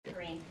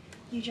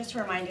You just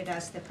reminded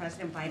us that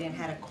President Biden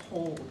had a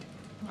cold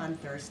on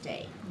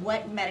Thursday.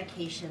 What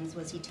medications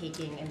was he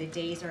taking in the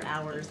days or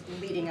hours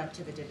leading up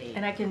to the debate?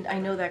 And I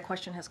know that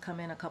question has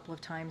come in a couple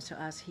of times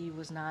to us. He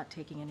was not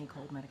taking any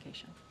cold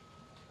medication.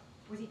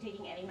 Was he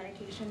taking any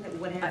medication that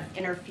would have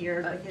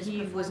interfered with his He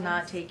performance? was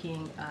not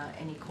taking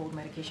any cold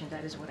medication.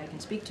 That is what I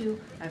can speak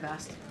to. I've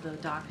asked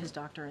his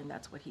doctor, and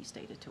that's what he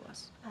stated to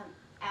us.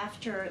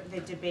 After the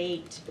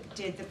debate,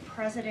 did the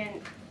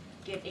president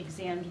get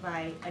examined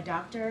by a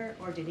doctor,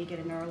 or did he get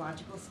a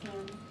neurological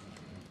scan?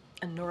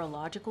 A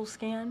neurological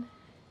scan?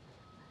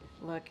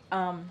 Look,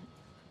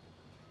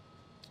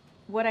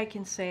 what I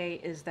can say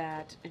is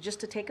that, just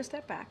to take a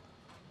step back,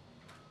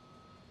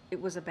 it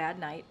was a bad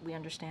night. We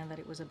understand that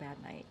it was a bad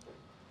night.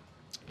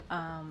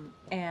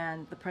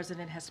 And the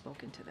president has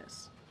spoken to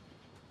this.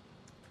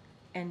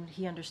 And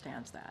he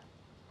understands that.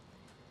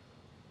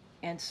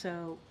 And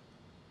so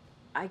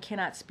I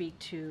cannot speak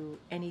to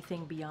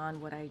anything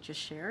beyond what I just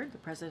shared. The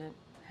president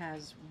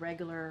has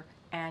regular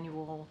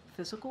annual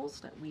physicals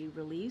that we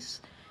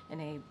release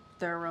in a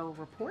thorough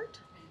report.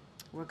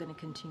 We're going to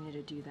continue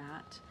to do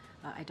that.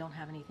 I don't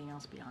have anything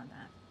else beyond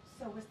that.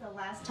 So was the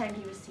last time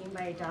he was seen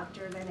by a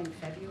doctor then in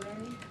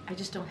February? I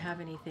just don't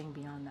have anything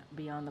beyond that,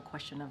 beyond the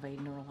question of a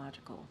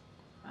neurological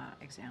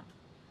exam.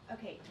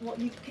 Okay, well,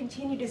 you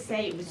continue to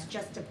say it was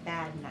just a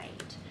bad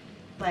night,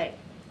 but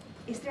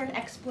is there an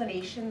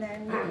explanation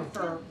then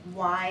for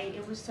why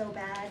it was so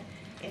bad?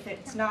 If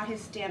it's not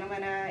his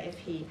stamina, if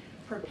he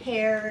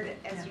prepared,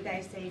 as you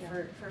guys say,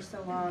 for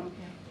so long,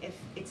 if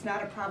it's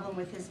not a problem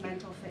with his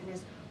mental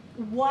fitness,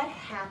 what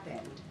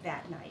happened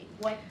that night?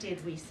 What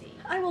did we see?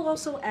 I will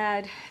also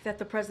add that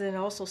the president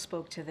also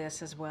spoke to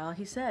this as well.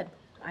 He said,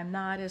 I'm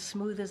not as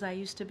smooth as I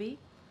used to be.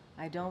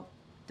 I don't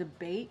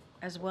debate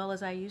as well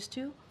as I used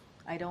to.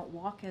 I don't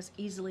walk as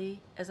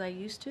easily as I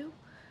used to.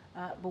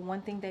 But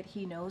one thing that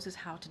he knows is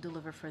how to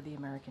deliver for the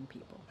American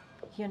people.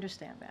 He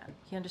understands that.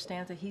 He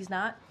understands that he's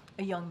not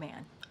a young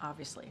man,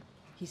 obviously.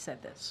 He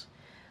said this.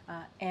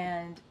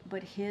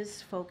 But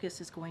his focus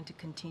is going to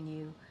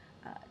continue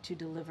to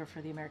deliver for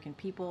the American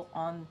people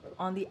on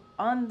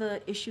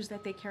the issues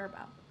that they care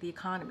about: the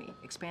economy,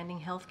 expanding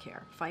health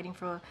care, fighting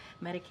for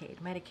Medicaid,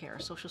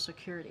 Medicare, Social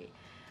Security,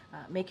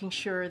 making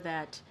sure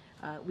that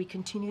we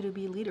continue to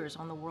be leaders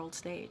on the world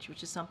stage,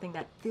 which is something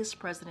that this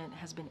president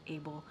has been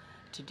able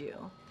to do,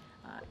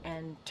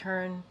 and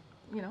turn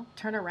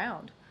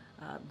around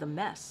the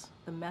mess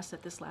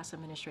that this last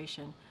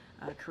administration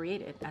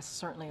created, as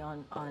certainly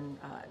on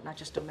not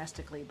just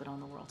domestically but on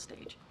the world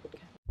stage. Okay.